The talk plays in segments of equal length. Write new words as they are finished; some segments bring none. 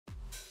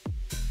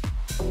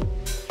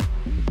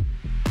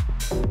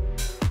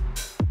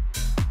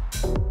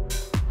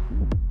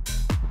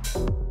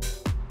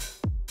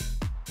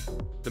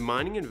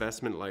mining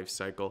investment life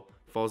cycle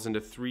falls into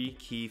three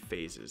key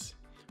phases.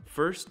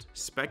 First,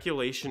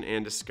 speculation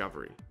and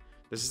discovery.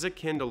 This is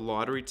akin to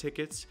lottery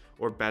tickets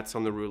or bets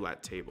on the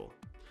roulette table.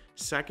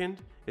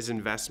 Second is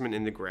investment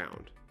in the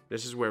ground.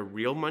 This is where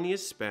real money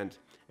is spent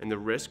and the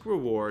risk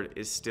reward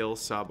is still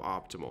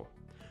suboptimal.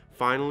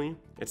 Finally,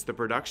 it's the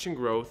production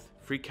growth,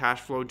 free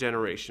cash flow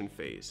generation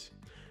phase.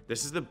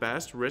 This is the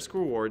best risk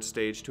reward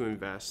stage to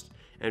invest,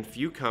 and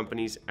few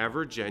companies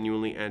ever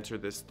genuinely enter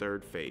this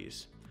third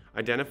phase.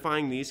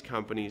 Identifying these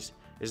companies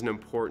is an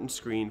important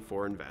screen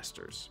for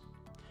investors.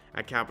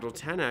 At Capital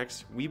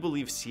 10X, we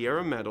believe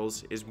Sierra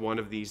Metals is one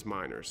of these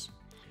miners.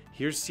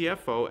 Here's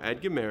CFO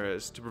Ed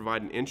Guimarães to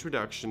provide an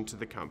introduction to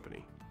the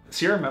company.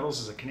 Sierra Metals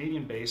is a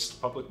Canadian-based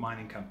public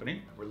mining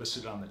company. We're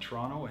listed on the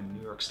Toronto and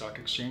New York Stock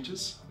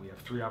Exchanges. We have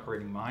 3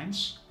 operating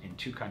mines in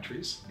 2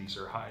 countries. These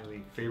are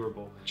highly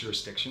favorable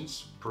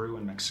jurisdictions, Peru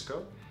and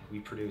Mexico.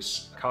 We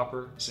produce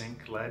copper,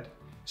 zinc, lead,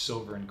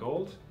 silver, and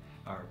gold.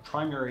 Our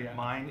primary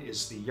mine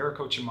is the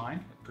Yaracocha mine.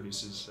 It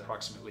produces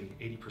approximately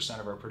 80%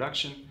 of our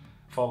production,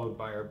 followed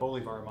by our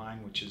Bolivar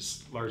mine, which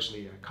is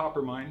largely a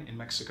copper mine in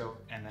Mexico,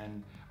 and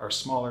then our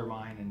smaller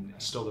mine and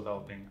still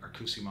developing, our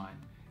Cusi mine,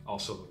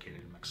 also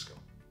located in Mexico.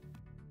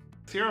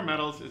 Sierra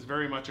Metals is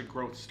very much a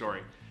growth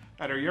story.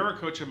 At our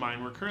Yaracocha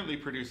mine, we're currently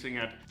producing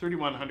at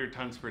 3,100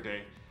 tons per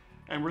day,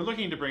 and we're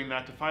looking to bring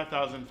that to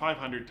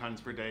 5,500 tons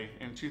per day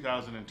in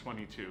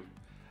 2022.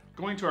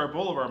 Going to our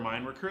Bolivar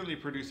mine, we're currently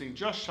producing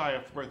just shy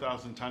of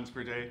 4,000 tons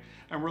per day,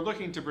 and we're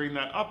looking to bring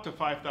that up to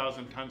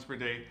 5,000 tons per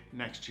day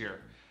next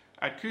year.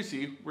 At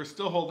Cusi, we're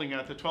still holding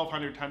at the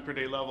 1,200 ton per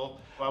day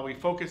level while we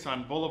focus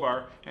on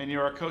Bolivar and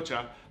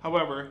Yaracocha.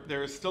 However,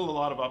 there is still a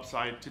lot of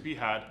upside to be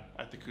had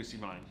at the Cusi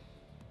mine.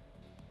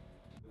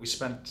 We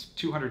spent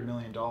 $200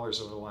 million over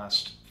the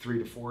last 3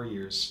 to 4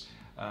 years,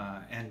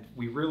 and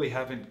we really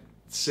haven't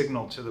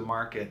signaled to the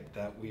market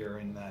that we are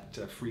in that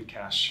free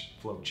cash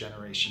flow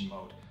generation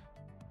mode.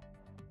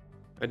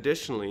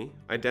 Additionally,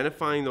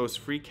 identifying those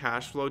free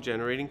cash flow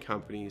generating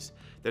companies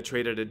that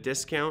trade at a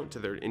discount to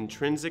their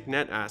intrinsic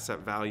net asset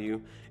value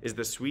is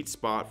the sweet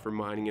spot for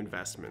mining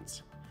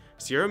investments.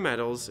 Sierra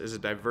Metals is a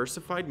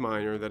diversified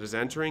miner that is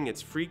entering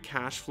its free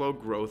cash flow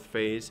growth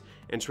phase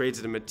and trades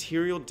at a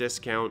material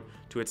discount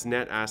to its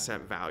net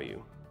asset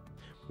value.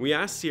 We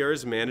asked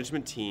Sierra's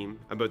management team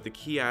about the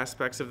key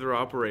aspects of their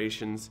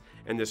operations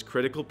and this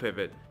critical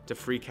pivot to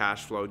free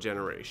cash flow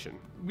generation.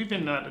 We've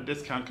been at a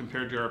discount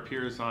compared to our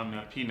peers on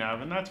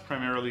PNAV, and that's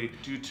primarily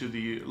due to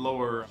the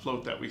lower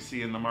float that we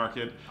see in the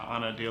market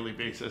on a daily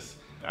basis.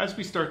 As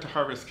we start to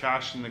harvest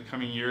cash in the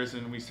coming years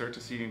and we start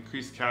to see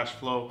increased cash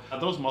flow,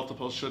 those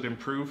multiples should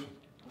improve.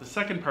 The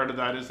second part of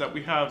that is that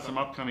we have some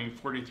upcoming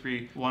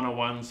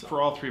 43-101s for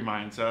all 3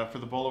 mines. For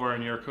the Bolivar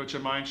and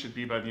Yaracocha mine should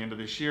be by the end of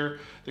this year,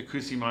 the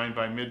Cusi mine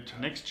by mid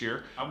next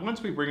year.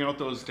 Once we bring out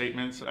those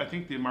statements, I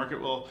think the market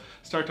will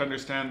start to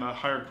understand the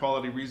higher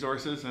quality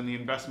resources and the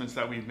investments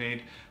that we've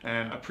made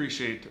and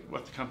appreciate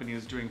what the company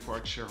is doing for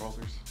its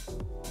shareholders.